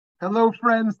Hello,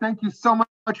 friends. Thank you so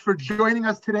much for joining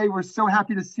us today. We're so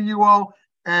happy to see you all.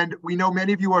 And we know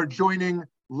many of you are joining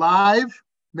live,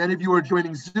 many of you are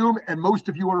joining Zoom, and most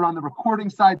of you are on the recording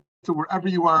side. So wherever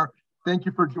you are, thank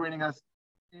you for joining us.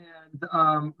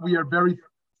 And we are very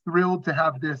thrilled to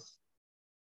have this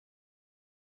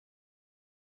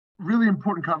really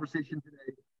important conversation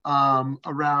today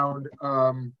around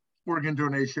organ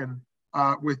donation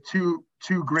with two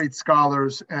great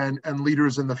scholars and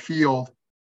leaders in the field.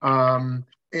 We're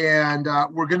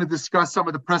going to discuss some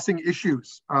of the pressing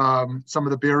issues, some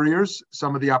of the barriers,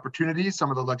 some of the opportunities,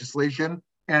 some of the legislation,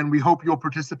 and we hope you'll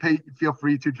participate. Feel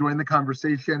free to join the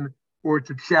conversation or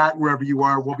to chat wherever you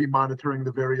are. We'll be monitoring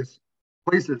the various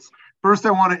places. First,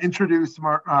 I want to introduce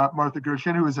Martha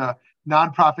Gershon, who is a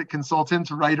nonprofit consultant,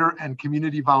 writer, and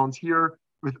community volunteer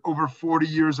with over 40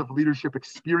 years of leadership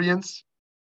experience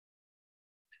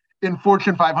in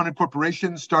Fortune 500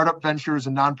 corporations, startup ventures,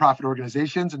 and nonprofit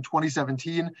organizations. In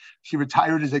 2017, she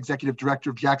retired as executive director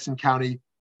of Jackson County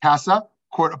CASA,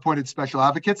 court-appointed special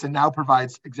advocates, and now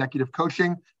provides executive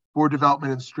coaching, board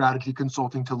development, and strategy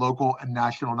consulting to local and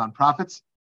national nonprofits.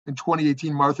 In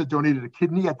 2018, Martha donated a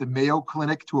kidney at the Mayo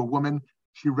Clinic to a woman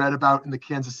she read about in the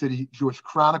Kansas City Jewish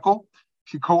Chronicle.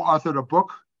 She co-authored a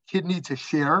book, Kidney to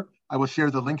Share. I will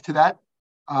share the link to that,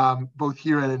 both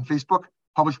here and in Facebook,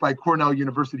 published by Cornell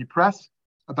University Press,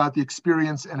 about the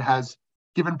experience, and has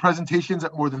given presentations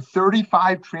at more than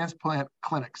 35 transplant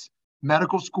clinics,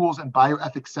 medical schools, and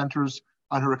bioethics centers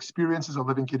on her experience as a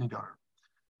living kidney donor.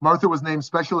 Martha was named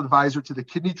special advisor to the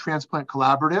Kidney Transplant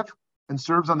Collaborative and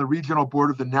serves on the regional board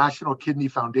of the National Kidney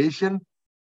Foundation.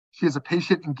 She is a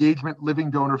patient engagement living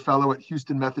donor fellow at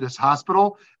Houston Methodist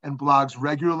Hospital and blogs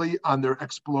regularly on their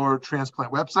Explore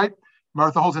Transplant website.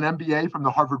 Martha holds an MBA from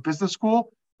the Harvard Business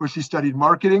School, where she studied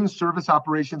marketing, service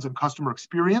operations, and customer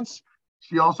experience.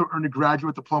 She also earned a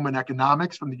graduate diploma in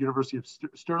economics from the University of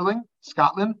Stirling,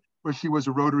 Scotland, where she was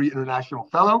a Rotary International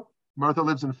Fellow. Martha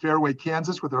lives in Fairway,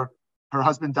 Kansas, with her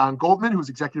husband, Don Goldman, who is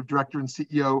executive director and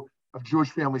CEO of Jewish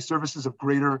Family Services of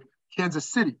Greater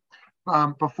Kansas City.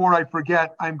 Before I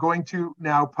forget, I'm going to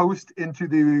now post into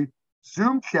the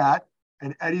Zoom chat,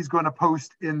 and Eddie's going to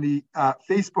post in the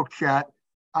Facebook chat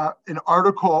an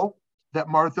article that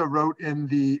Martha wrote in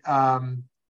the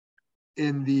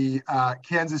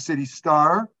Kansas City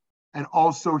Star, and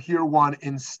also here one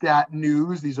in Stat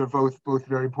News. These are both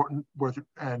very important,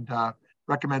 and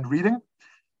recommend reading.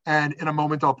 And in a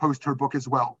moment, I'll post her book as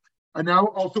well. I now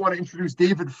also want to introduce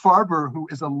David Farber, who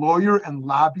is a lawyer and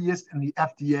lobbyist in the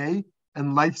FDA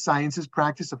and life sciences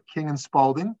practice of King &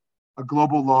 Spalding, a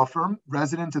global law firm,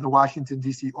 resident in the Washington,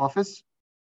 D.C. office.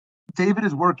 David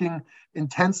is working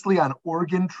intensely on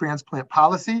organ transplant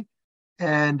policy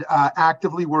and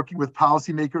actively working with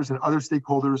policymakers and other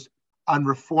stakeholders on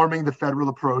reforming the federal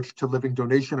approach to living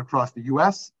donation across the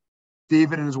U.S.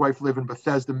 David and his wife live in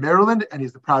Bethesda, Maryland, and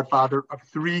he's the proud father of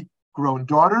 3 grown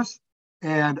daughters.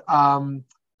 And I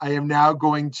am now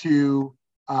going to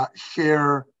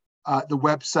share the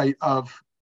website of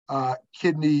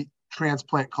Kidney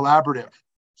Transplant Collaborative,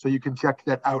 so you can check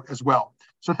that out as well.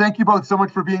 So thank you both so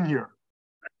much for being here.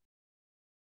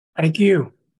 Thank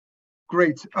you.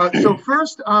 Great. So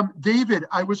first, David,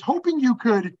 I was hoping you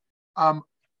could,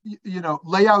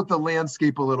 lay out the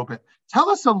landscape a little bit. Tell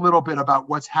us a little bit about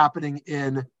what's happening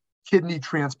in kidney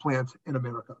transplant in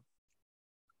America.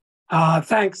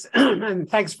 Thanks, and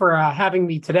thanks for having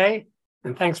me today,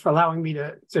 and thanks for allowing me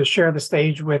to share the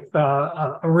stage with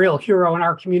a real hero in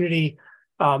our community,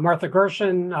 Martha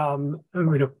Gershon.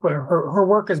 Her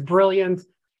work is brilliant.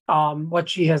 What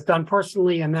she has done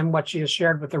personally, and then what she has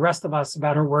shared with the rest of us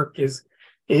about her work is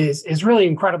really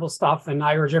incredible stuff. And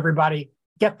I urge everybody,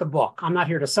 get the book. I'm not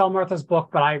here to sell Martha's book,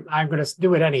 but I'm going to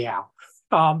do it anyhow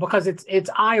because it's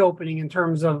eye-opening in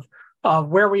terms of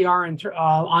where we are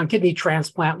on kidney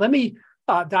transplant. Let me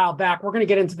dial back. We're going to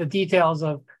get into the details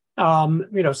of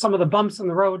some of the bumps in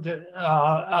the road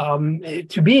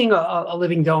to being a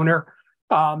living donor.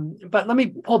 But let me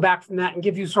pull back from that and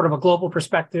give you sort of a global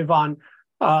perspective on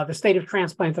the state of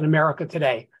transplant in America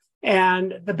today.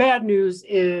 And the bad news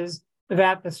is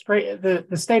that the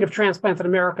state of transplant in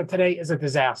America today is a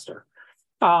disaster.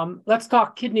 Let's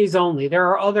talk kidneys only. There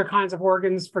are other kinds of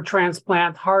organs for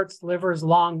transplant: hearts, livers,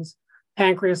 lungs,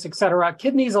 pancreas, et cetera.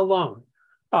 Kidneys alone,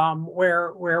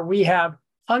 where we have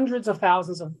hundreds of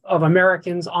thousands of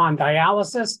Americans on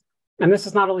dialysis. And this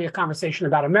is not only a conversation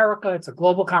about America, it's a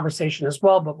global conversation as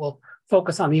well, but we'll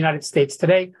focus on the United States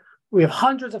today. We have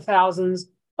hundreds of thousands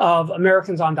of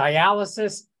Americans on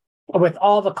dialysis with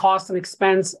all the cost and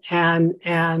expense and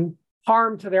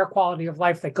harm to their quality of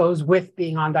life that goes with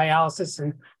being on dialysis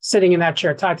and sitting in that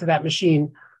chair tied to that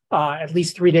machine at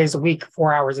least 3 days a week,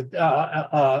 4 hours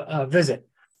a visit.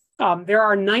 There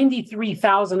are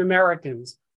 93,000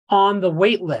 Americans on the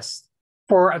wait list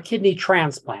for a kidney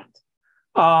transplant.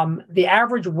 The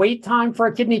average wait time for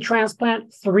a kidney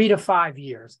transplant, 3 to 5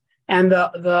 years. And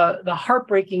the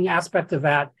heartbreaking aspect of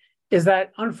that is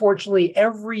that, unfortunately,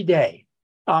 every day,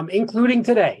 including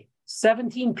today,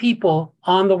 17 people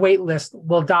on the wait list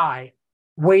will die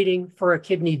waiting for a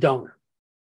kidney donor.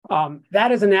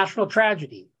 That is a national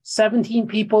tragedy. 17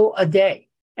 people a day.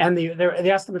 And the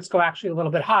estimates go actually a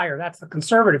little bit higher. That's the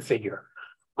conservative figure.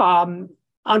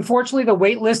 Unfortunately, the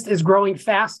wait list is growing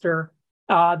faster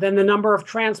than the number of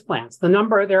transplants. There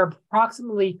are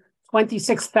approximately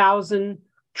 26,000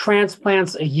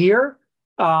 transplants a year.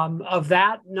 Of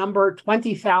that number,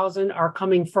 20,000 are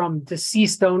coming from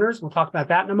deceased donors. We'll talk about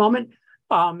that in a moment.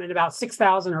 And about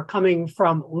 6,000 are coming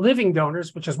from living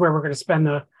donors, which is where we're going to spend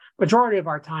the majority of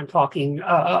our time talking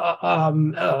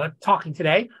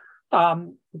today.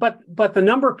 But the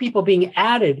number of people being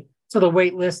added to the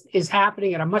wait list is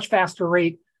happening at a much faster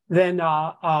rate than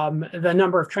the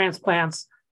number of transplants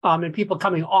and people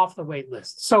coming off the wait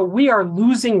list. So we are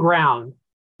losing ground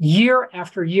year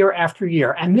after year after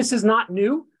year. And this is not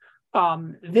new.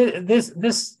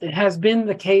 This has been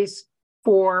the case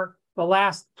for the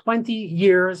last 20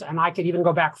 years, and I could even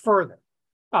go back further.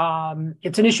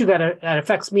 It's an issue that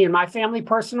affects me and my family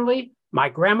personally. My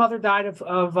grandmother died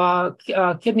of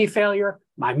kidney failure.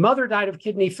 My mother died of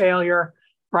kidney failure,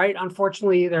 right?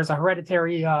 Unfortunately, there's a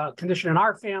hereditary condition in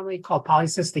our family called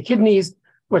polycystic kidneys,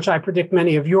 which I predict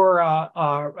many of your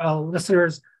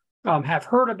listeners have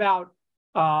heard about.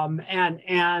 And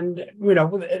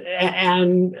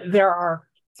there are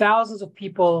thousands of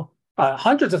people,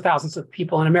 hundreds of thousands of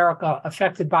people in America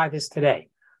affected by this today.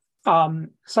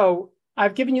 So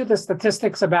I've given you the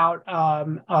statistics about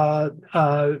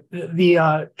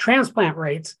the transplant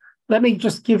rates. Let me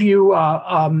just give you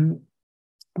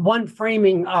one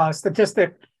framing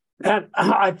statistic that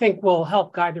I think will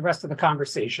help guide the rest of the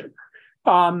conversation.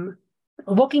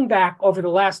 Looking back over the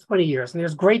last 20 years, and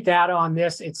there's great data on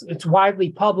this, it's widely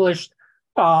published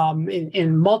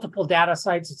in multiple data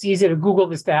sites. It's easy to Google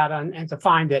this data and to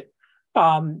find it.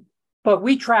 But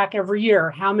we track every year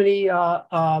how many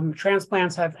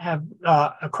transplants have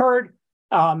occurred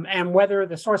and whether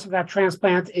the source of that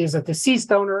transplant is a deceased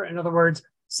donor. In other words,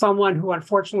 someone who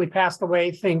unfortunately passed away,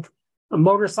 think a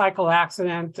motorcycle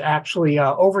accident, actually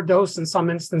overdose in some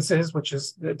instances, which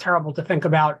is terrible to think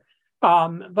about.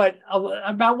 But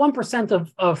about 1%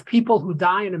 of people who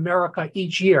die in America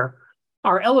each year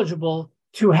are eligible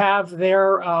to have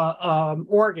their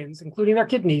organs, including their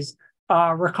kidneys,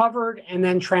 recovered and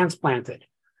then transplanted.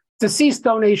 Deceased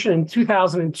donation in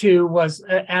 2002 was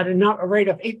at a rate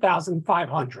of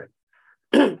 8,500.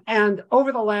 And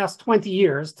over the last 20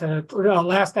 years, the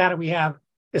last data we have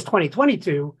is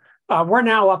 2022, we're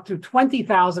now up to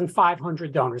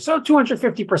 20,500 donors. So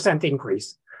 250%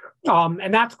 increase.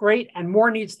 And that's great. And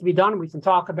more needs to be done. We can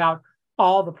talk about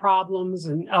all the problems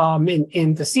and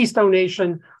in deceased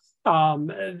donation,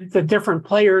 the different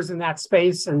players in that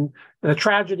space, and the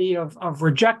tragedy of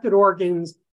rejected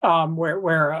organs,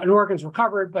 where an organ's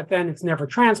recovered, but then it's never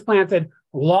transplanted,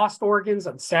 lost organs,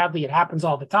 and sadly, it happens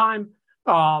all the time.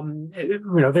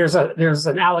 There's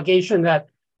an allegation that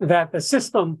the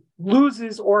system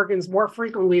loses organs more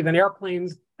frequently than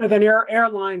airlines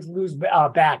lose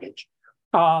baggage.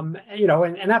 And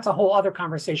that's a whole other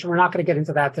conversation. We're not going to get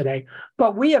into that today.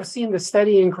 But we have seen the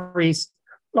steady increase,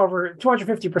 over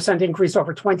 250% increase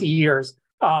over 20 years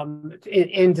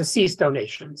in deceased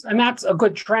donations. And that's a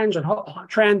good trend,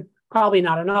 probably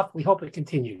not enough. We hope it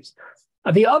continues.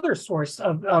 The other source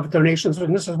of donations,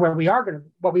 and this is where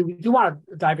what we do want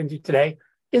to dive into today,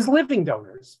 is living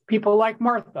donors, people like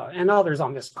Martha and others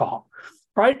on this call,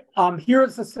 right?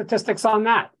 Here's the statistics on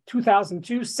that.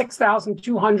 2002,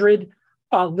 6,200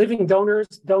 living donors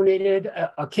donated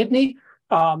a kidney.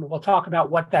 We'll talk about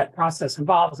what that process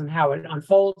involves and how it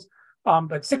unfolds.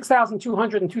 But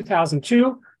 6,200 in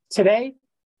 2002. Today,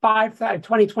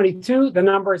 2022, the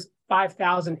number is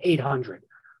 5,800.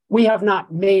 We have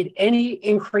not made any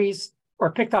increase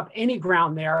or picked up any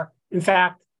ground there. In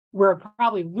fact, we're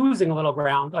probably losing a little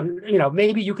ground.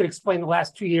 Maybe you could explain the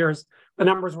last 2 years, the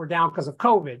numbers were down because of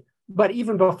COVID. But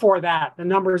even before that, the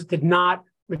numbers did not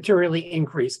materially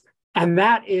increase. And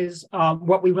that is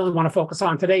what we really want to focus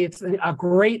on today. It's a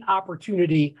great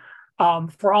opportunity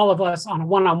for all of us on a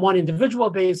one-on-one individual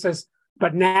basis,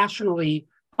 but nationally,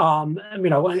 from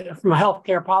a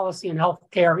healthcare policy and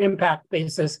healthcare impact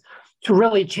basis, to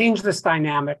really change this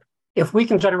dynamic. If we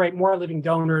can generate more living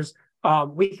donors,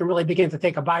 we can really begin to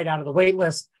take a bite out of the wait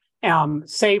list,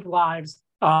 save lives,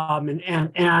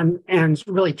 and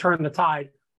really turn the tide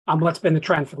on what's been the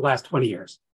trend for the last 20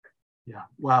 years. Yeah,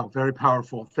 wow, very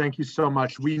powerful. Thank you so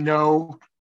much. We know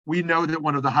that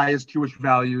one of the highest Jewish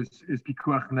values is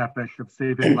pikuach nefesh, of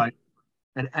saving life,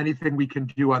 and anything we can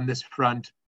do on this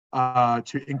front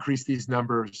to increase these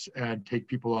numbers and take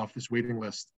people off this waiting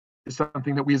list is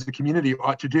something that we as a community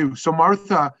ought to do. So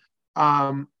Martha,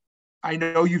 I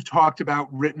know you've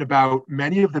written about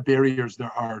many of the barriers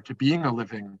there are to being a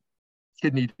living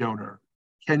kidney donor.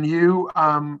 Can you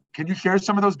share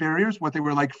some of those barriers, what they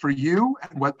were like for you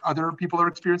and what other people are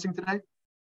experiencing today?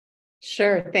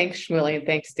 Sure. Thanks, Shmuley, and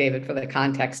thanks, David, for the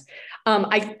context.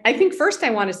 I think first I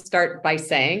want to start by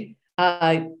saying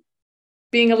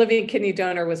being a living kidney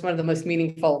donor was one of the most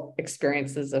meaningful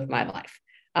experiences of my life.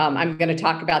 I'm going to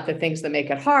talk about the things that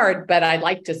make it hard, but I'd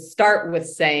like to start with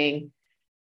saying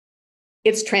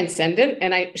it's transcendent.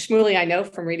 And Shmuley, I know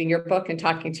from reading your book and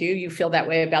talking to you, you feel that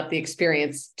way about the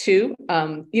experience too.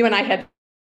 You and I had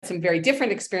some very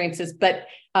different experiences, but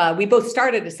we both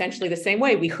started essentially the same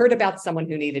way. We heard about someone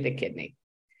who needed a kidney.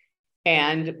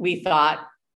 And we thought,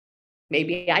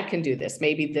 maybe I can do this.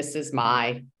 Maybe this is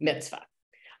my mitzvah.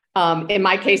 In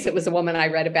my case, it was a woman I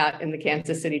read about in the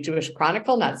Kansas City Jewish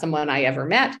Chronicle, not someone I ever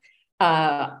met.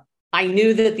 I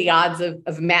knew that the odds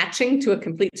of matching to a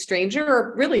complete stranger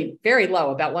are really very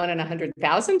low, about 1 in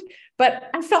 100,000, but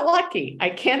I felt lucky. I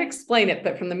can't explain it,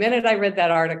 but from the minute I read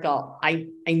that article, I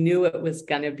knew it was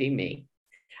going to be me.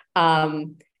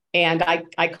 And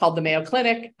I called the Mayo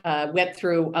Clinic, went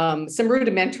through some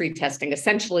rudimentary testing,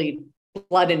 essentially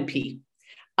blood and pee.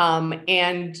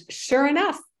 And sure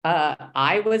enough,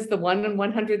 I was the 1 in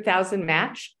 100,000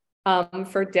 match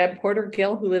for Deb Porter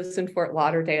Gill, who lives in Fort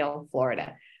Lauderdale,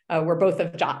 Florida. We're both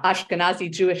of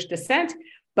Ashkenazi Jewish descent,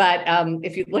 but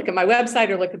if you look at my website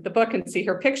or look at the book and see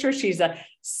her picture, she's a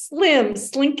slim,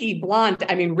 slinky blonde.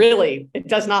 I mean, really, it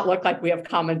does not look like we have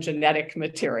common genetic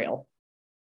material.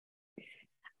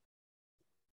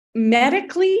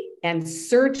 Medically and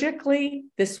surgically,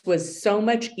 this was so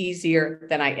much easier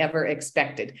than I ever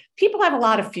expected. People have a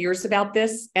lot of fears about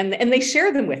this, and they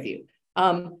share them with you.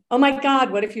 Oh my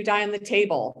God, what if you die on the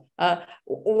table?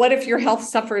 What if your health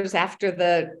suffers after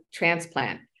the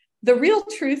transplant? The real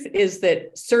truth is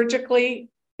that surgically,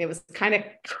 it was kind of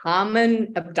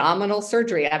common abdominal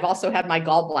surgery. I've also had my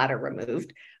gallbladder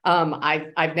removed.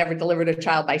 I've never delivered a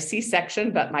child by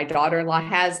C-section, but my daughter-in-law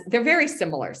has. They're very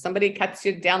similar. Somebody cuts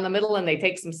you down the middle and they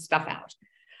take some stuff out.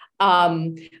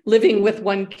 Living with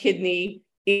one kidney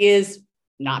is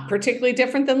not particularly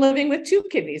different than living with 2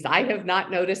 kidneys. I have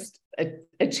not noticed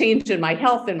a change in my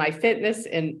health and my fitness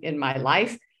in my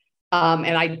life,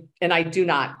 and I do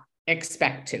not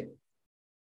expect to.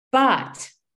 But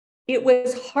it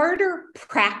was harder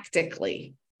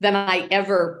practically than I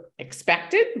ever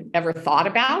expected, ever thought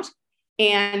about.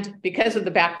 And because of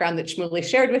the background that Shmuley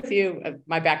shared with you,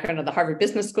 my background at the Harvard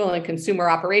Business School and consumer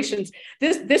operations,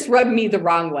 this rubbed me the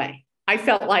wrong way. I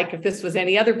felt like if this was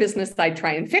any other business, I'd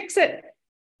try and fix it.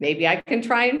 Maybe I can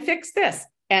try and fix this.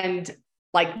 And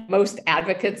like most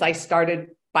advocates, I started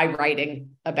by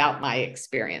writing about my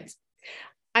experience.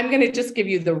 I'm going to just give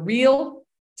you the real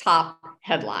top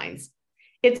headlines.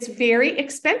 It's very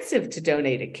expensive to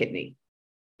donate a kidney,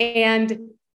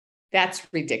 and that's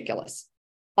ridiculous.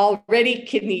 Already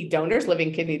kidney donors,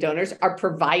 living kidney donors, are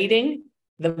providing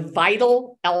the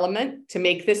vital element to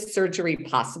make this surgery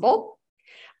possible.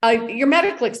 Your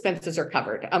medical expenses are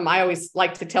covered. I always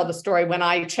like to tell the story. When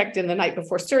I checked in the night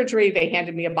before surgery, they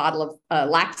handed me a bottle of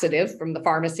laxative from the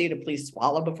pharmacy to please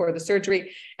swallow before the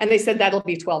surgery. And they said, that'll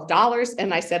be $12.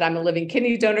 And I said, I'm a living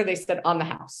kidney donor. They said, on the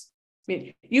house. I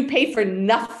mean, you pay for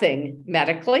nothing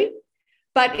medically.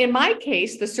 But in my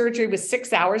case, the surgery was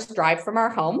 6 hours drive from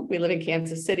our home. We live in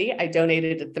Kansas City. I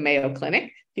donated at the Mayo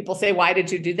Clinic. People say, why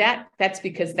did you do that? That's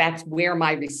because that's where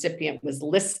my recipient was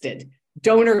listed.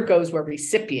 Donor goes where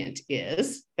recipient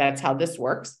is. That's how this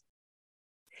works.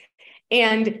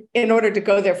 And in order to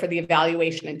go there for the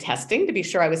evaluation and testing to be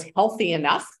sure I was healthy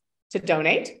enough to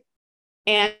donate,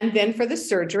 and then for the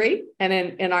surgery, and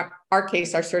in our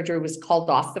case, our surgery was called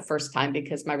off the first time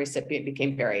because my recipient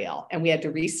became very ill and we had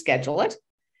to reschedule it.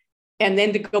 And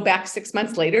then to go back 6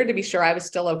 months later to be sure I was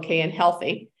still okay and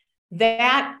healthy.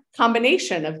 That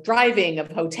combination of driving,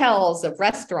 of hotels, of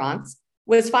restaurants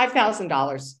was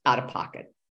 $5,000 out of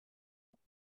pocket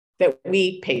that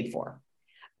we paid for.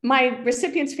 My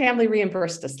recipient's family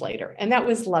reimbursed us later, and that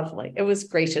was lovely. It was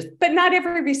gracious, but not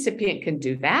every recipient can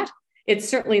do that. It's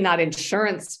certainly not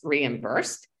insurance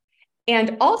reimbursed.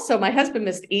 And also, my husband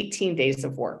missed 18 days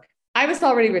of work. I was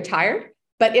already retired,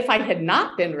 but if I had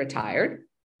not been retired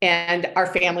and our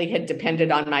family had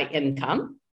depended on my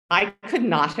income, I could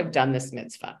not have done this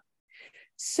mitzvah.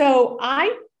 So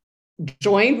I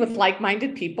joined with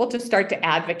like-minded people to start to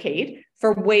advocate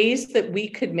for ways that we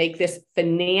could make this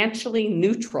financially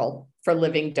neutral for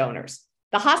living donors.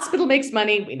 The hospital makes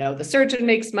money. We know the surgeon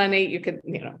makes money. You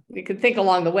could think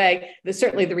along the way.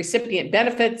 Certainly the recipient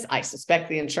benefits. I suspect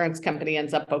the insurance company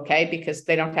ends up okay because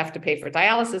they don't have to pay for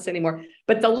dialysis anymore.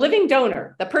 But the living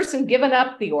donor, the person giving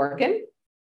up the organ,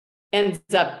 ends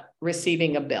up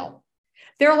receiving a bill.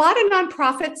 There are a lot of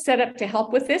nonprofits set up to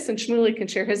help with this, and Shmuley can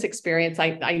share his experience.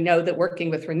 I know that working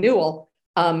with Renewal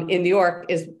in New York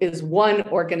is one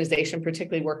organization,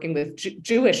 particularly working with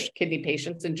Jewish kidney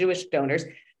patients and Jewish donors,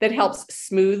 that helps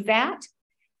smooth that,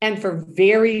 and for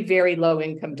very, very low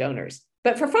income donors.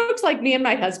 But for folks like me and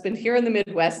my husband here in the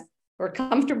Midwest, who are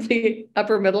comfortably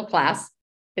upper middle class,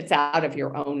 it's out of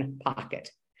your own pocket.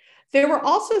 There were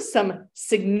also some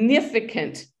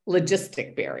significant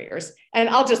logistic barriers, and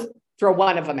I'll just throw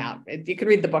one of them out. You can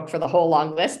read the book for the whole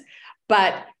long list,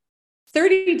 but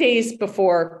 30 days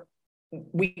before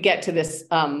we get to this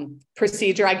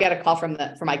procedure, I get a call from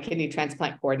my kidney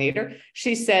transplant coordinator.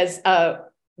 She says,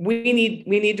 we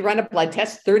need to run a blood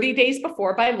test 30 days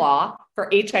before by law for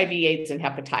HIV, AIDS, and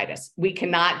hepatitis. We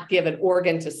cannot give an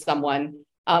organ to someone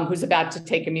who's about to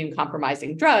take immune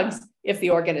compromising drugs if the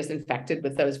organ is infected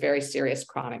with those very serious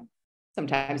chronic,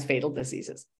 sometimes fatal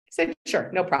diseases. I said, sure,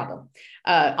 no problem.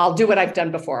 I'll do what I've done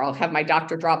before. I'll have my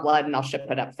doctor draw blood and I'll ship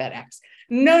it up FedEx.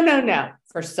 No.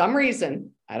 For some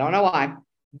reason, I don't know why,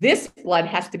 this blood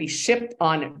has to be shipped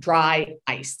on dry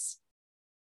ice.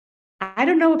 I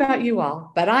don't know about you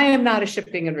all, but I am not a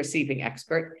shipping and receiving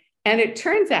expert. And it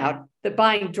turns out that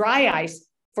buying dry ice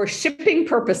for shipping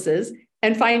purposes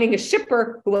and finding a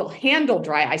shipper who will handle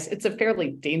dry ice, it's a fairly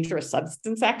dangerous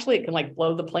substance, actually. It can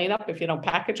blow the plane up if you don't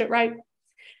package it right.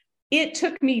 It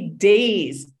took me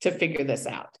days to figure this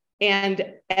out. And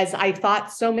as I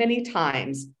thought so many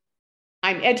times,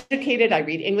 I'm educated, I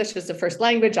read English as a first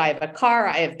language, I have a car,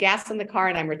 I have gas in the car,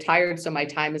 and I'm retired, so my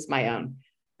time is my own.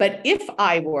 But if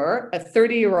I were a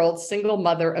 30-year-old single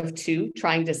mother of two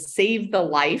trying to save the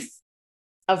life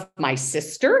of my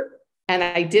sister, and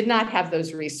I did not have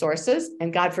those resources,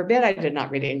 and God forbid I did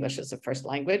not read English as a first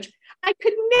language, I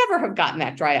could never have gotten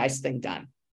that dry ice thing done.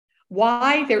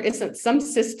 Why there isn't some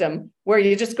system where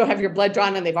you just go have your blood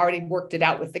drawn and they've already worked it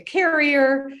out with the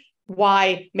carrier,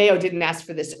 why Mayo didn't ask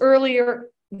for this earlier.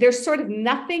 There's sort of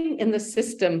nothing in the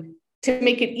system to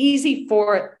make it easy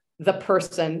for the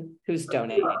person who's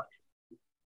donating.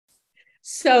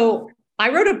 So I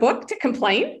wrote a book to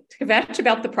complain, to kvetch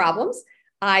about the problems.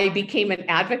 I became an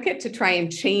advocate to try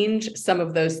and change some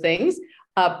of those things.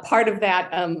 Part of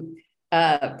that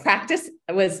practice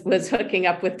was hooking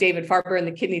up with David Farber and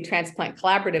the Kidney Transplant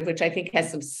Collaborative, which I think has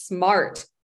some smart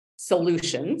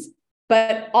solutions.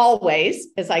 But always,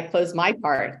 as I close my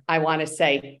part, I want to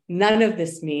say none of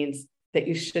this means that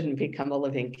you shouldn't become a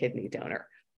living kidney donor.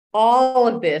 All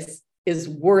of this is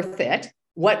worth it.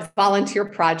 What volunteer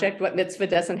project, what mitzvah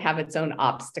doesn't have its own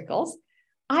obstacles?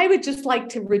 I would just like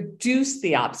to reduce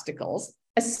the obstacles,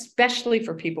 especially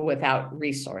for people without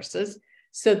resources,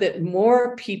 so that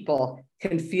more people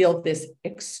can feel this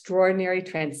extraordinary,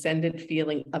 transcendent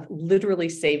feeling of literally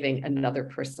saving another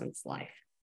person's life.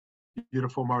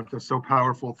 Beautiful, Martha. So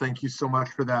powerful. Thank you so much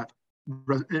for that.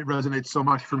 It resonates so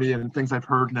much for me and things I've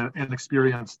heard and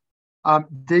experienced.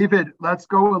 David, let's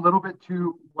go a little bit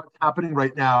to what's happening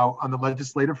right now on the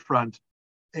legislative front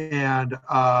and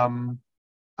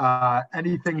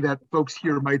anything that folks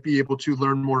here might be able to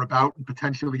learn more about and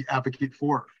potentially advocate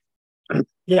for.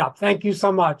 Yeah, thank you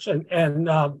so much. And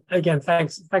again,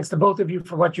 thanks to both of you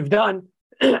for what you've done.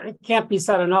 It can't be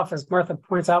said enough, as Martha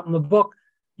points out in the book,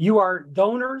 you are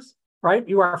donors, right?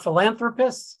 You are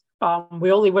philanthropists.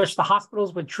 We only wish the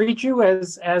hospitals would treat you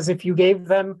as if you gave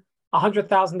them a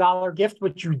 $100,000 gift,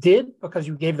 which you did because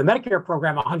you gave the Medicare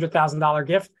program a $100,000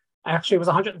 gift. Actually, it was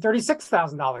a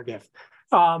 $136,000 gift.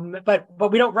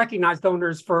 But we don't recognize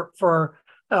donors for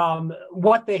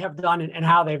what they have done and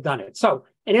how they've done it. So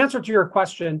in answer to your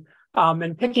question,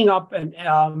 and picking up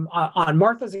on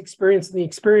Martha's experience and the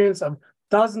experience of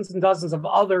dozens and dozens of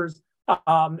others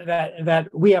that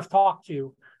we have talked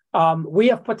to, we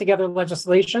have put together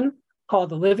legislation called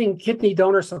the Living Kidney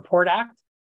Donor Support Act.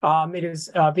 It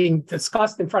is being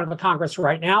discussed in front of the Congress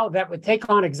right now that would take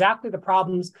on exactly the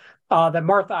problems that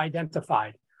Martha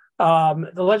identified.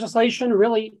 The legislation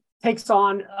really takes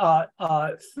on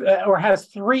or has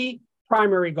three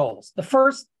primary goals. The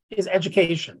first is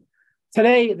education.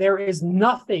 Today, there is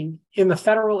nothing in the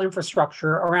federal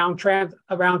infrastructure around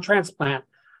transplant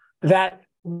that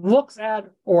looks at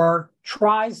or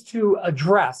tries to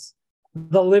address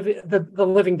the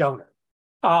living donor.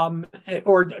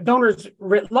 or donors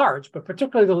writ large, but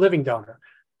particularly the living donor.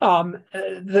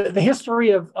 The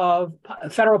history of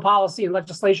federal policy and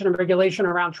legislation and regulation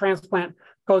around transplant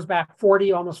goes back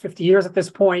 40, almost 50 years at this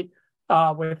point,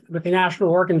 with the National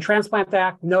Organ Transplant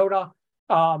Act, NOTA,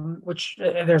 which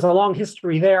there's a long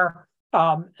history there.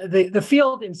 The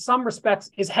field, in some respects,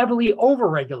 is heavily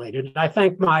overregulated. And I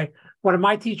thank one of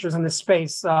my teachers in this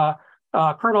space,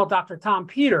 Colonel Dr. Tom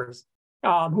Peters,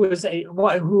 who was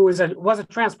a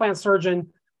transplant surgeon,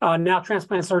 now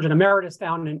transplant surgeon emeritus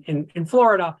down in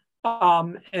Florida,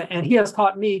 and he has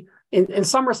taught me, in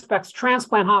some respects,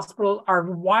 transplant hospitals are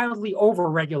wildly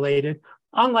overregulated,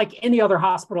 unlike any other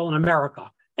hospital in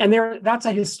America. And that's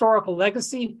a historical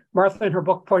legacy. Martha, in her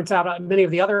book, points out many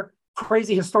of the other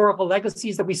crazy historical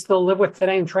legacies that we still live with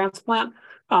today in transplant.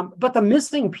 But the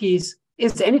missing piece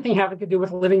is anything having to do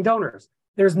with living donors.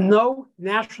 There's no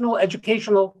national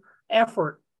educational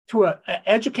effort to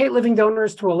educate living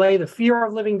donors, to allay the fear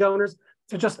of living donors,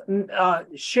 to just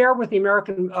share with the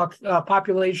American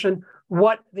population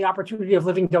what the opportunity of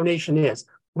living donation is.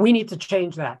 We need to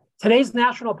change that. Today's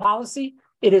national policy,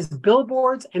 it is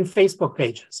billboards and Facebook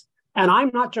pages. And I'm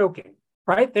not joking,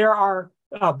 right? There are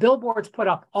billboards put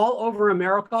up all over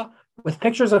America with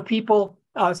pictures of people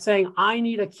saying, I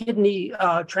need a kidney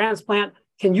transplant.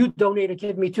 Can you donate a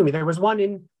kidney to me? There was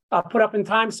one put up in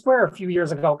Times Square a few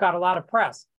years ago, got a lot of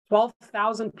press.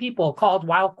 12,000 people called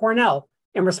Weill Cornell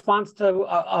in response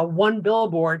to one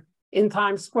billboard in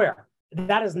Times Square.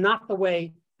 That is not the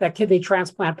way that kidney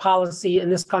transplant policy in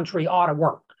this country ought to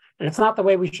work. And it's not the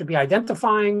way we should be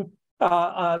identifying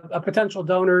potential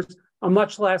donors,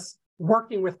 much less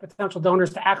working with potential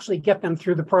donors to actually get them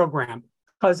through the program.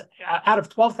 Because out of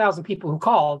 12,000 people who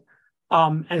called,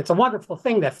 and it's a wonderful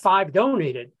thing that 5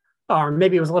 donated, or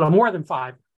maybe it was a little more than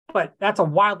 5, but that's a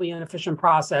wildly inefficient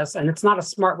process, and it's not a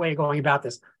smart way of going about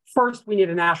this. First, we need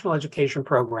a national education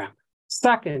program.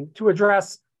 Second, to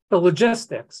address the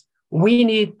logistics, we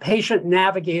need patient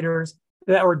navigators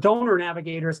or donor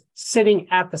navigators sitting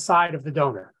at the side of the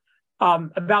donor.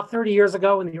 About 30 years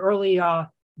ago, in the early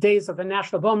days of the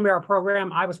National Bone Marrow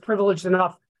Program, I was privileged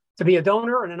enough to be a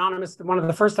donor, one of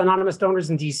the first anonymous donors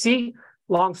in DC.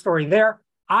 Long story there.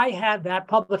 I had that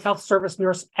public health service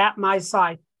nurse at my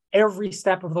side every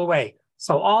step of the way.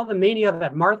 So all the mania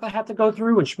that Martha had to go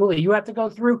through and Shmuley, you had to go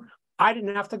through, I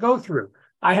didn't have to go through.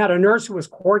 I had a nurse who was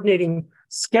coordinating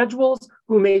schedules,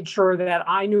 who made sure that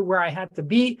I knew where I had to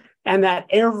be and that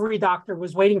every doctor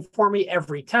was waiting for me.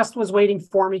 Every test was waiting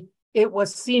for me. It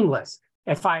was seamless.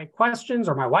 If I had questions,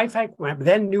 or my wife had,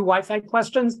 then new wife had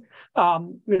questions,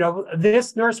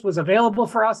 this nurse was available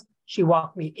for us. She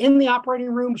walked me in the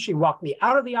operating room. She walked me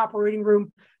out of the operating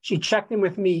room. She checked in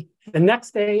with me the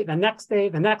next day, the next day,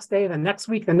 the next day, the next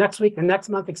week, the next week, the next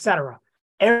month, et cetera.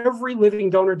 Every living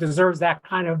donor deserves that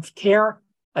kind of care,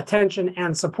 attention,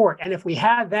 and support. And if we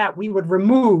had that, we would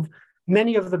remove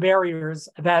many of the barriers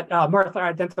that Martha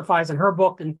identifies in her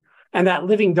book and that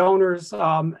living donors,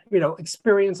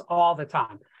 experience all the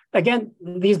time. Again,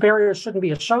 these barriers shouldn't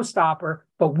be a showstopper,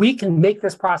 but we can make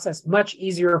this process much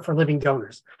easier for living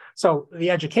donors. So the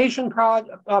education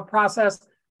process,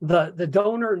 the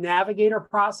donor navigator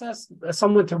process,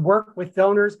 someone to work with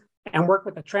donors and work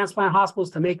with the transplant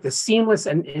hospitals to make this seamless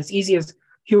and as easy as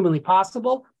humanly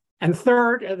possible. And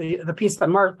third, the piece that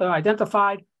Martha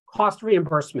identified, cost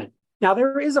reimbursement. Now,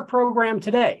 there is a program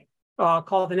today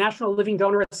called the National Living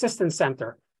Donor Assistance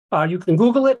Center. You can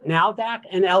Google it, NALDAC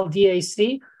and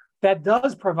LDAC, that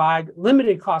does provide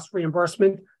limited cost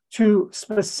reimbursement to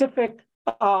specific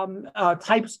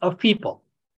types of people.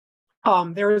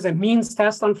 There is a means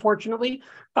test, unfortunately.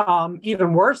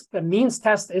 Even worse, the means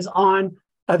test is on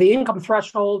the income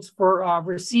thresholds for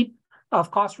receipt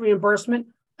of cost reimbursement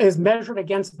is measured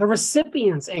against the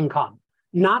recipient's income,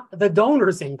 not the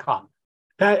donor's income.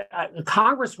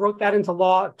 Congress wrote that into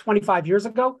law 25 years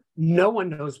ago. No one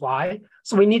knows why.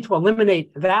 So we need to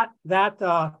eliminate that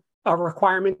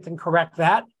requirement and correct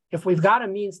that. If we've got to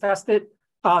means test it,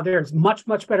 there's much,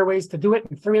 much better ways to do it.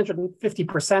 And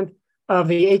 350% of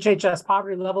the HHS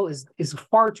poverty level is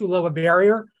far too low a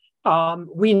barrier.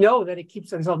 We know that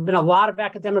there's been a lot of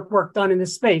academic work done in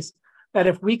this space, that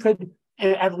if we could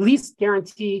at least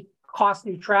guarantee cost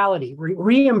neutrality,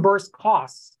 reimburse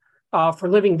costs for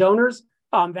living donors,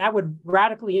 that would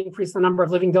radically increase the number of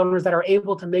living donors that are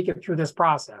able to make it through this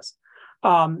process.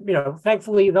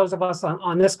 Thankfully, those of us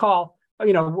on this call,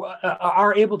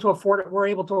 are able to afford it. We're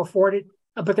able to afford it,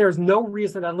 but there's no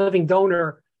reason a living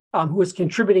donor who is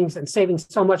contributing and saving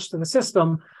so much to the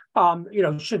system,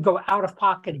 should go out of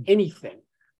pocket anything.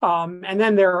 And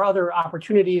then there are other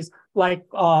opportunities like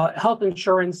health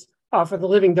insurance for the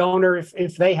living donor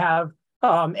if they have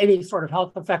any sort of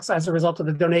health effects as a result of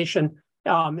the donation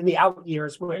in the out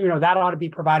years, that ought to be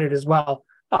provided as well.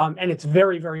 And it's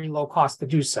very, very low cost to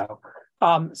do so.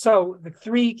 So the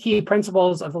three key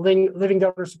principles of the Living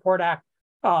Donor Support Act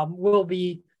will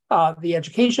be the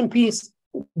education piece,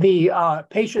 the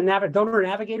donor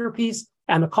navigator piece,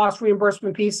 and the cost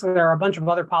reimbursement piece. So there are a bunch of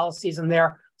other policies in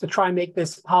there to try and make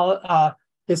this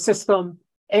system,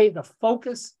 A, the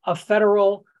focus of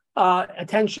federal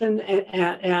attention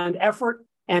and effort,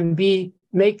 and B,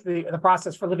 make the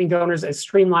process for living donors as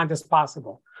streamlined as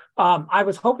possible. I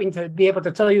was hoping to be able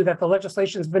to tell you that the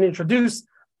legislation has been introduced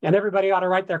and everybody ought to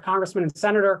write their congressman and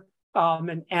senator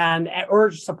and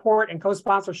urge support and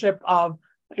co-sponsorship of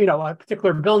a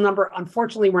particular bill number.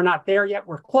 Unfortunately, we're not there yet.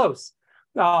 We're close.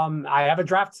 I have a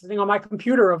draft sitting on my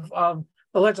computer of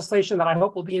the legislation that I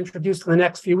hope will be introduced in the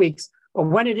next few weeks. But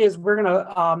when it is, we're going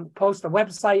to post a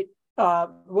website.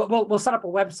 We'll set up a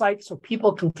website so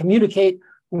people can communicate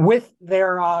with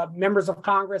their members of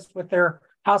Congress, with their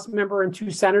House member and 2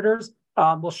 senators.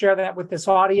 We'll share that with this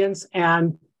audience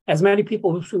and as many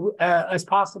people as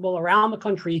possible around the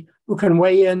country who can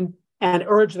weigh in and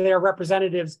urge their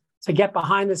representatives to get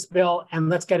behind this bill, and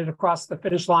let's get it across the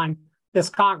finish line this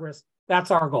Congress. That's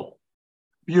our goal.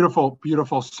 Beautiful,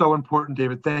 beautiful. So important,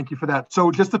 David. Thank you for that. So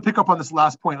just to pick up on this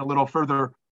last point a little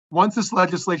further, once this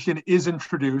legislation is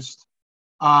introduced,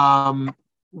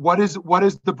 what is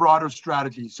the broader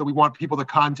strategy? So we want people to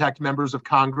contact members of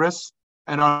Congress,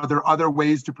 and are there other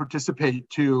ways to participate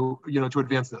to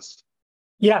advance this?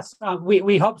 Yes,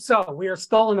 we hope so. We are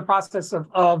still in the process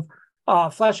of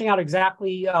fleshing out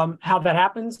exactly how that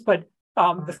happens. But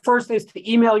the first is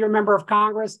to email your member of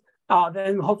Congress.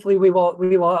 Then hopefully we will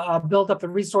build up the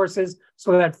resources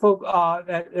so that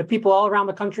that people all around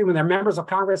the country, when their members of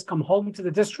Congress come home to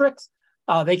the districts,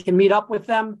 they can meet up with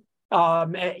them,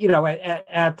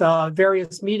 at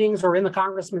various meetings or in the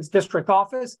congressman's district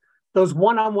office. Those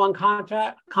one-on-one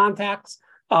contacts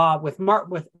with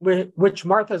which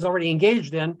Martha is already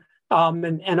engaged in,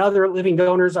 and other living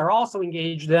donors are also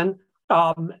engaged in.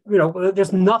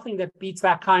 There's nothing that beats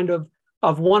that kind of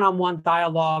one-on-one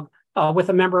dialogue with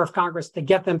a member of Congress to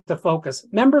get them to focus.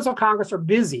 Members of Congress are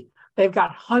busy. They've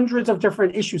got hundreds of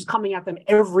different issues coming at them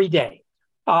every day.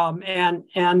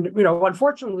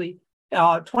 Unfortunately,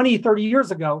 20, 30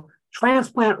 years ago,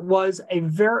 transplant was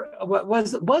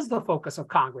was the focus of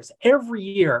Congress. Every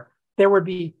year, there would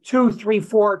be 2, 3,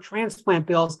 4 transplant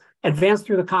bills advanced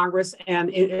through the Congress, and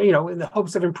in the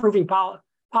hopes of improving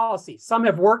policy. Some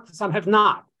have worked, some have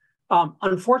not.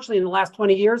 Unfortunately, in the last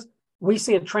 20 years, we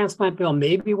see a transplant bill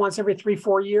maybe once every 3,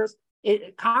 4 years.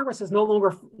 Congress is no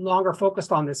longer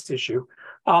focused on this issue,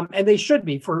 and they should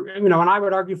be and I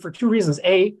would argue for 2 reasons.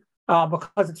 A,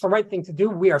 because it's the right thing to do.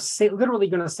 We are literally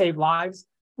going to save lives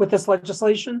with this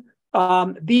legislation.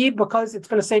 B, because it's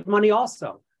going to save money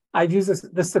also. I've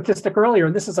used this statistic earlier,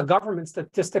 and this is a government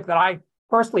statistic that I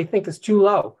personally think is too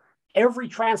low. Every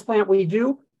transplant we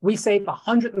do, we save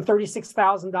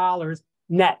 $136,000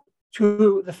 net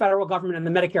to the federal government and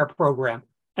the Medicare program.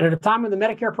 And at a time when the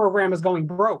Medicare program is going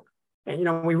broke,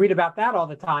 and we read about that all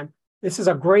the time, this is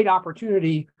a great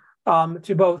opportunity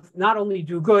to both not only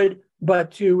do good,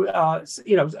 but to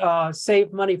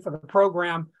save money for the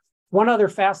program. One other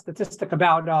fast statistic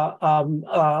about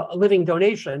a living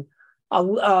donation: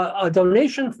 a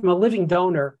donation from a living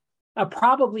donor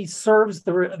probably serves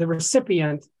the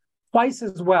recipient twice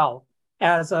as well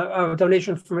as a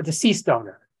donation from a deceased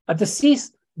donor. A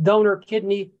deceased donor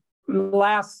kidney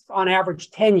lasts on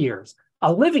average 10 years.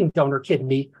 A living donor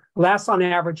kidney lasts on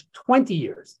average 20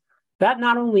 years. That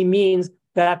not only means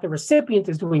that the recipient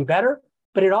is doing better,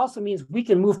 but it also means we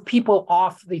can move people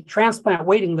off the transplant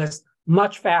waiting list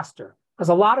much faster. Because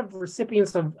a lot of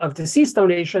recipients of deceased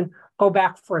donation go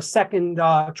back for a second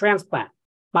transplant.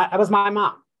 That was my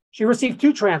mom. She received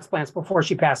 2 transplants before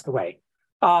she passed away.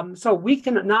 So we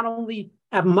can not only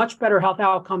have much better health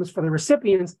outcomes for the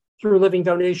recipients through living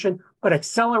donation, but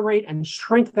accelerate and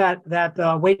shrink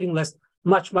that waiting list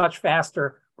much, much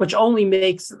faster, which only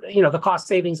makes the cost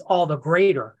savings all the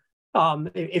greater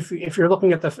if you're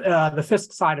looking at the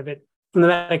fiscal side of it from the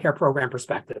Medicare program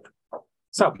perspective.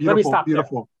 So let me stop there.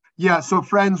 Yeah, so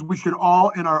friends, we should all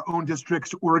in our own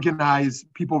districts organize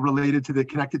people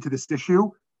connected to this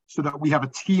issue so that we have a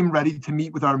team ready to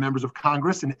meet with our members of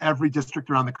Congress in every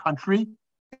district around the country.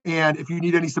 And if you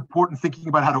need any support in thinking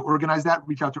about how to organize that,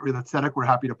 reach out to Aesthetic. We're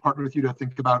happy to partner with you to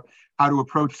think about how to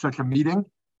approach such a meeting.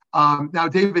 Now,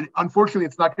 David, unfortunately,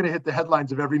 it's not going to hit the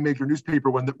headlines of every major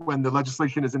newspaper when the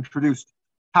legislation is introduced.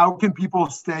 How can people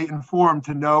stay informed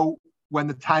to know when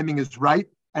the timing is right?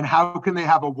 And how can they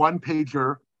have a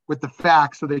one-pager with the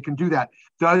facts so they can do that.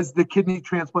 Does the Kidney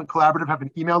Transplant Collaborative have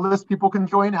an email list people can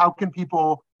join? How can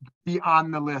people be on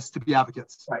the list to be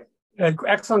advocates? Right.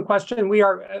 Excellent question. We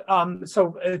are,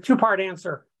 so a two-part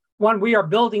answer. One, we are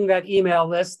building that email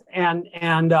list, and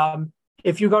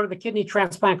if you go to the Kidney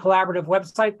Transplant Collaborative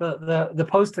website, the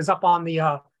post is up on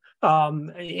the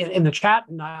in the chat,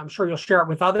 and I'm sure you'll share it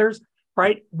with others.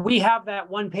 Right? We have that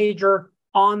one pager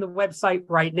on the website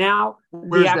right now.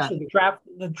 Where's that?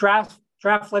 The draft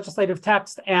legislative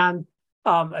text, and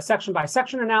a section by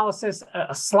section analysis,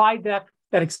 a slide deck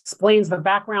that explains the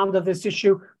background of this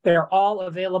issue. They're all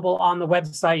available on the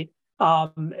website.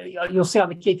 You'll see on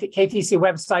the KTC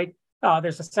website,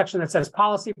 there's a section that says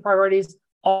policy priorities.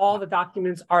 All the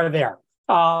documents are there.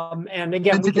 And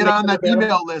again, and to get on that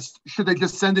email list, should they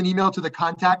just send an email to the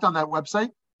contact on that website?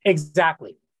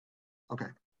 Exactly. Okay.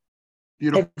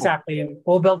 Beautiful. Exactly. And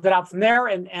we'll build it out from there.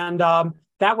 And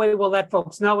that way we'll let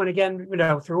folks know. And again,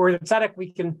 through Word of Tzedek,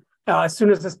 we can, as soon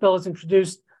as this bill is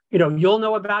introduced, you'll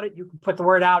know about it. You can put the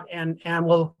word out, and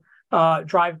we'll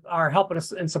drive our help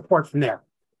and support from there.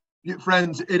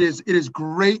 Friends, it is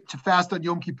great to fast on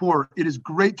Yom Kippur. It is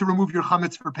great to remove your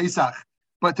chametz for Pesach.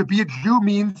 But to be a Jew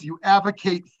means you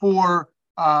advocate for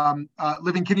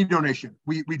living kidney donation.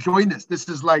 We join this. This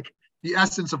is like the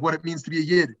essence of what it means to be a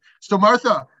Yid. So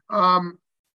Martha,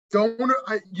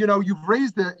 you've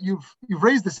raised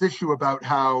this issue about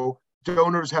how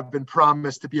donors have been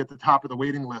promised to be at the top of the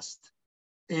waiting list.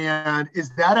 And is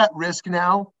that at risk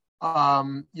now?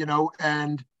 And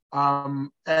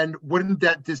wouldn't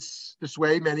that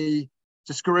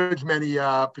discourage many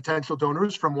potential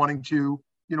donors from wanting to,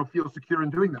 feel secure in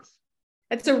doing this?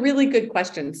 That's a really good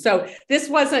question. So this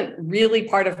wasn't really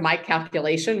part of my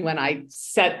calculation when I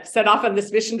set off on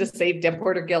this mission to save Deb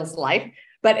Porter-Gill's life.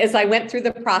 But as I went through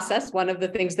the process, one of the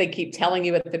things they keep telling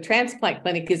you at the transplant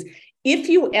clinic is if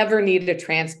you ever need a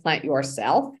transplant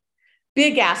yourself,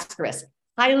 big asterisk,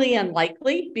 highly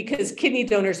unlikely, because kidney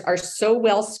donors are so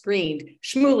well screened.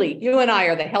 Shmuley, you and I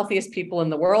are the healthiest people in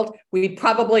the world. We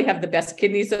probably have the best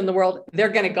kidneys in the world. They're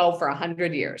going to go for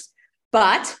 100 years.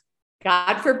 But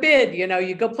God forbid,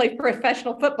 you go play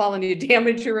professional football and you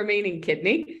damage your remaining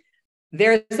kidney.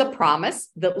 There's a promise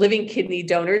that living kidney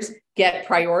donors get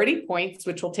priority points,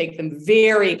 which will take them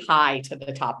very high to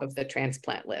the top of the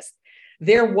transplant list.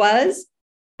 There was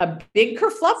a big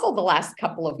kerfluffle the last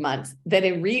couple of months that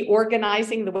in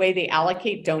reorganizing the way they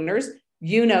allocate donors,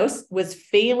 UNOS was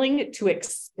failing to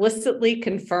explicitly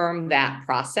confirm that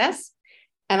process.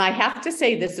 And I have to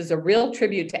say, this is a real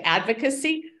tribute to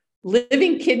advocacy.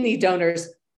 Living kidney donors,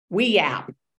 we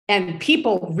yap, and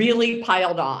people really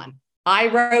piled on. I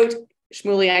wrote,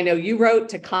 Shmuley, I know you wrote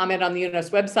to comment on the UNOS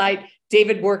website.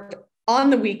 David worked on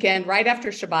the weekend, right after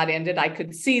Shabbat ended. I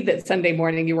could see that Sunday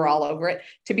morning you were all over it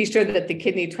to be sure that the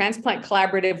Kidney Transplant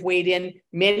Collaborative weighed in.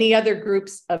 Many other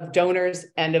groups of donors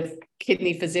and of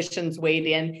kidney physicians weighed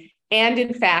in. And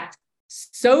in fact,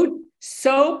 so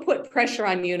put pressure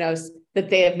on UNOS that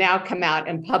they have now come out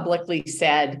and publicly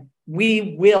said,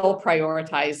 we will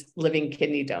prioritize living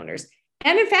kidney donors.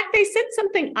 And in fact, they said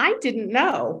something I didn't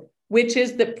know, which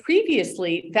is that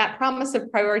previously that promise of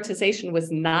prioritization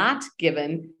was not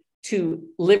given to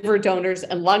liver donors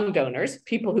and lung donors,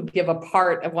 people who give a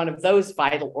part of one of those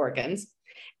vital organs.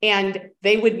 And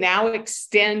they would now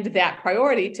extend that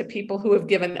priority to people who have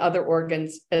given other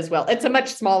organs as well. It's a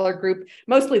much smaller group.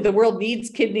 Mostly the world needs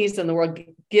kidneys and the world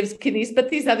gives kidneys, but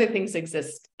these other things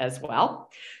exist as well.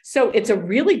 So it's a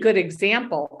really good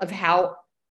example of how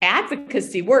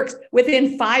advocacy works.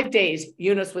 Within 5 days,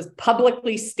 UNOS was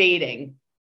publicly stating,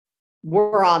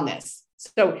 we're on this.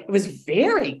 So it was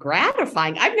very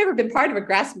gratifying. I've never been part of a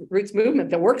grassroots movement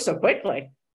that works so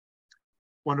quickly.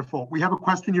 Wonderful. We have a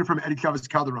question here from Eddie Chavez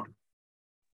Calderon.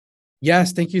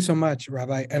 Yes, thank you so much,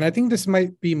 Rabbi. And I think this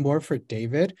might be more for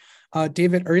David.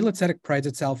 David, Arila Tzedek prides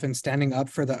itself in standing up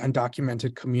for the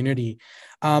undocumented community.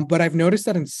 But I've noticed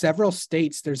that in several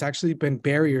states, there's actually been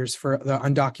barriers for the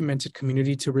undocumented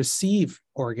community to receive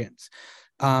organs.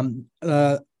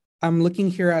 I'm looking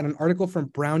here at an article from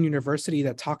Brown University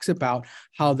that talks about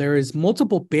how there is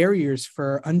multiple barriers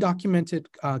for undocumented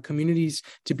communities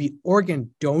to be organ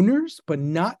donors, but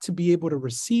not to be able to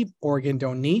receive organ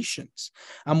donations.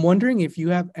 I'm wondering if you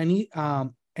have any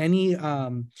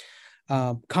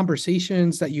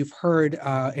conversations that you've heard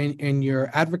in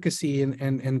your advocacy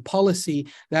and policy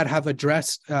that have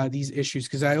addressed these issues,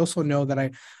 because I also know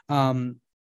that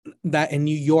that in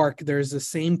New York there's the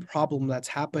same problem that's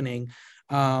happening.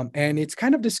 And it's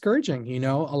kind of discouraging,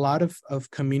 a lot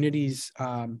of communities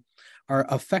are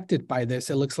affected by this.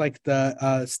 It looks like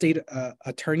the state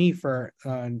attorney for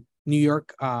New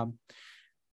York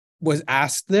was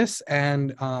asked this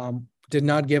and did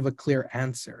not give a clear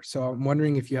answer. So I'm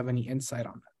wondering if you have any insight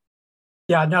on that.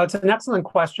 Yeah, no, it's an excellent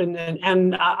question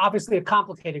and obviously a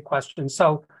complicated question.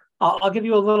 So I'll give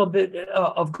you a little bit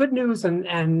of good news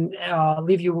and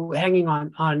leave you hanging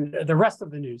on the rest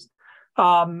of the news.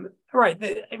 Right,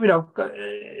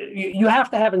 you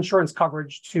have to have insurance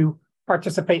coverage to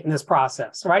participate in this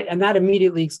process, right? And that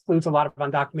immediately excludes a lot of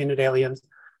undocumented aliens,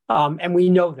 and we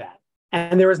know that.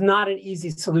 And there is not an easy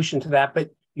solution to that,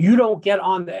 but you don't get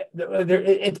on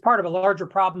it's part of a larger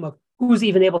problem of who's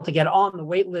even able to get on the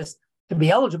wait list to be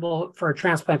eligible for a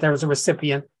transplant as a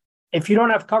recipient. If you don't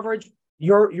have coverage,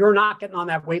 you're not getting on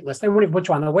that wait list. They won't even put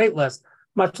you on the wait list,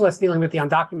 much less dealing with the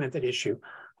undocumented issue.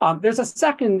 There's a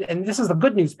second, and this is the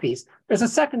good news piece, there's a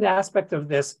second aspect of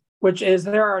this, which is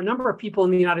there are a number of people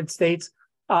in the United States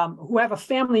who have a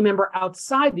family member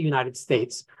outside the United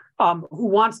States who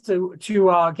wants to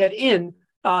get in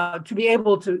to be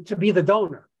able to be the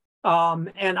donor.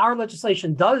 And our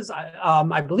legislation does,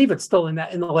 I believe it's still in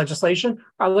the legislation.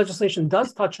 Our legislation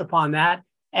does touch upon that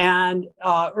and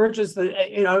urges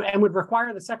and would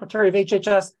require the Secretary of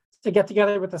HHS to get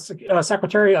together with the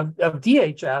Secretary of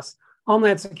DHS,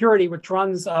 Homeland Security, which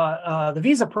runs the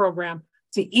visa program,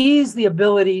 to ease the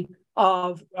ability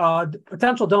of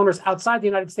potential donors outside the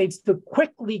United States to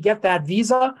quickly get that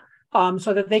visa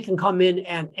so that they can come in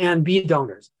and be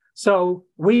donors. So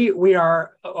we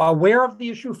are aware of the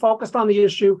issue, focused on the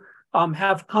issue,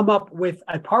 have come up with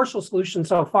a partial solution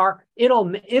so far.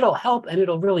 It'll help and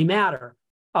it'll really matter.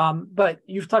 But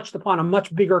you've touched upon a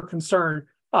much bigger concern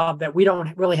that we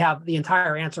don't really have the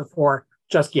entire answer for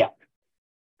just yet.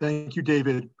 Thank you,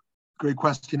 David. Great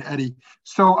question, Eddie.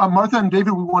 So Martha and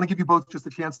David, we want to give you both just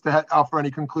a chance to offer any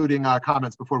concluding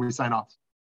comments before we sign off.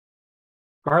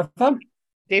 Martha?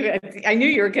 David, I knew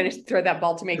you were going to throw that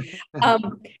ball to me.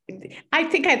 I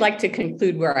think I'd like to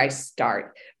conclude where I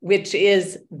start, which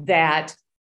is that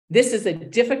this is a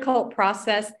difficult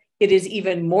process. It is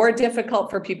even more difficult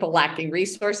for people lacking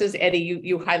resources. Eddie,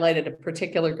 you highlighted a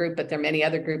particular group, but there are many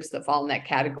other groups that fall in that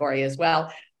category as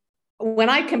well. When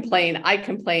I complain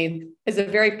as a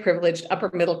very privileged, upper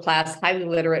middle class, highly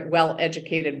literate,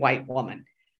 well-educated white woman.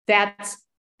 That's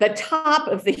the top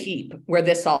of the heap where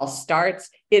this all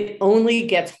starts. It only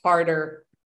gets harder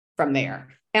from there.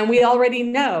 And we already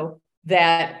know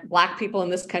that Black people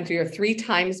in this country are 3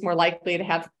 times more likely to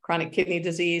have chronic kidney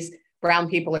disease. Brown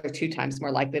people are 2 times more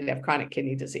likely to have chronic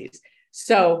kidney disease.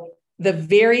 So the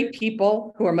very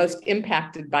people who are most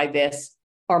impacted by this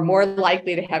are more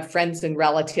likely to have friends and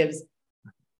relatives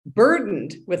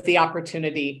burdened with the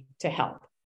opportunity to help.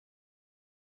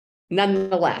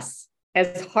 Nonetheless,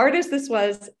 as hard as this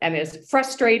was, and as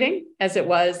frustrating as it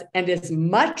was, and as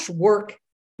much work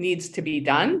needs to be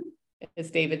done,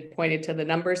 as David pointed to the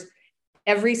numbers,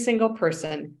 every single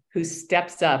person who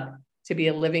steps up to be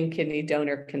a living kidney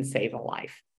donor can save a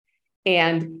life.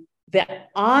 And the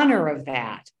honor of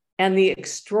that and the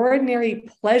extraordinary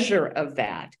pleasure of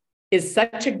that is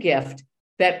such a gift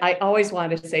that I always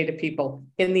want to say to people,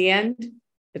 in the end,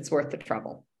 it's worth the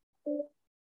trouble.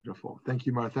 Beautiful. Thank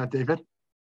you, Martha. David?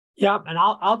 Yeah, and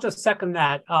I'll just second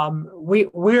that.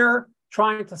 We're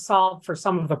trying to solve for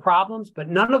some of the problems, but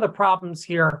none of the problems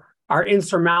here are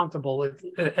insurmountable,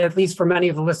 at least for many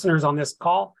of the listeners on this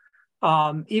call.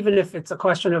 Even if it's a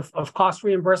question of cost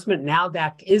reimbursement, now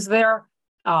DAC is there.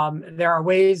 There are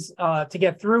ways to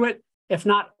get through it. If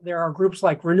not, there are groups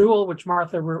like Renewal, which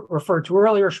Martha referred to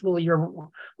earlier. Shmuley, you're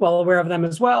well aware of them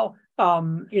as well.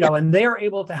 And they're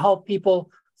able to help people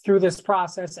through this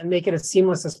process and make it as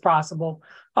seamless as possible.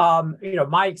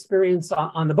 My experience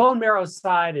on the bone marrow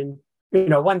side and,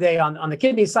 one day on the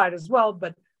kidney side as well,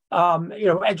 but,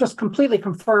 it just completely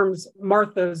confirms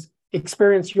Martha's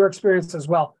experience, your experience as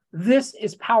well. This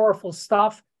is powerful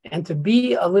stuff. And to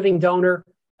be a living donor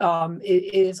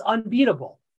is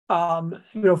unbeatable,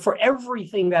 for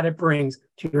everything that it brings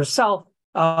to yourself,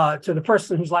 to the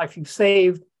person whose life you've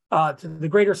saved, to the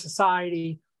greater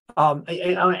society,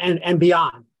 and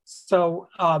beyond. So,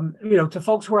 to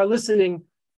folks who are listening,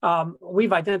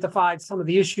 we've identified some of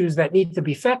the issues that need to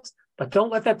be fixed, but don't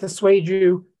let that dissuade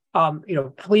you.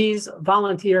 Please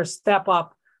volunteer, step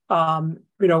up.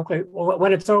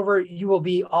 When it's over, you will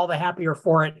be all the happier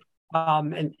for it.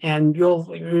 And you'll,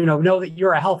 know that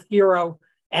you're a health hero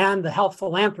and the health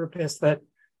philanthropist that,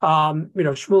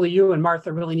 Shmuley, you and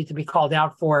Martha really need to be called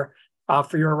out for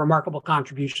your remarkable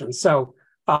contributions. So,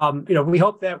 we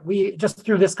hope that we just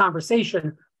through this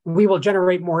conversation, we will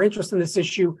generate more interest in this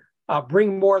issue,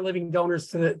 bring more living donors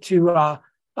to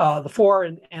the fore,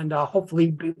 and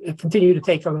hopefully continue to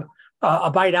take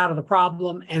a bite out of the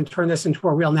problem and turn this into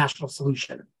a real national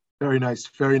solution. Very nice,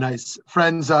 very nice.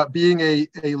 Friends, being a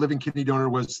living kidney donor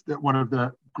was one of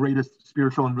the greatest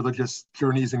spiritual and religious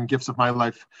journeys and gifts of my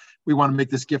life. We want to make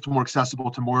this gift more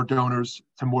accessible to more donors,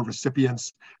 to more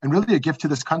recipients, and really a gift to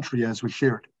this country as we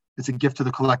shared. It's a gift to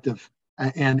the collective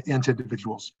and to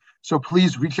individuals. So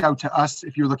please reach out to us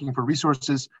if you're looking for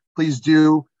resources. Please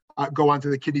do go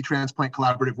onto the Kidney Transplant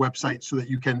Collaborative website so that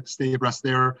you can stay abreast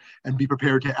there and be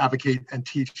prepared to advocate and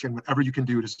teach and whatever you can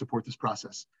do to support this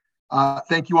process.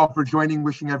 Thank you all for joining.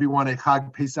 Wishing everyone a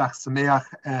Chag Pesach Sameach.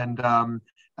 And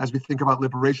as we think about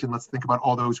liberation, let's think about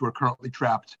all those who are currently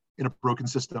trapped in a broken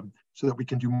system so that we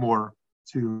can do more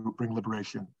to bring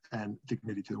liberation and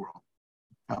dignity to the world.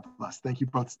 God bless. Thank you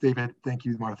both, David. Thank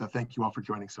you, Martha. Thank you all for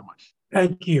joining so much.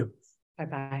 Thank you.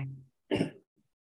 Bye-bye.